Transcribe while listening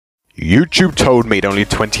YouTube told me that only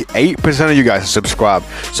 28% of you guys are subscribed.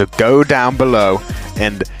 So go down below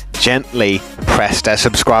and gently press that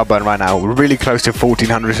subscribe button right now. We're really close to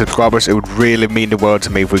 1,400 subscribers. It would really mean the world to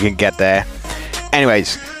me if we can get there.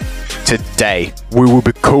 Anyways, today we will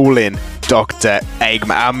be calling Dr.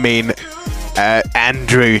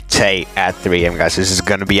 Andrew Tate at 3 AM, guys. This is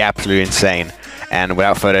going to be absolutely insane. And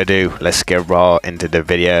without further ado, let's get raw into the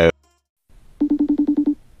video.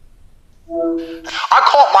 I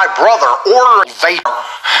caught my brother ordering vape.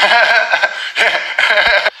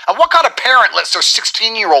 And what kind of parent lets their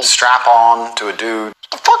 16-year-old strap on to a dude?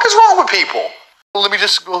 What the fuck is wrong with people? Let me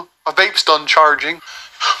just go. My vape's done charging.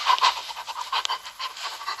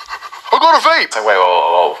 I got a vape. It's like, wait,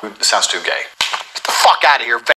 whoa. This sounds too gay. Get the fuck out of here.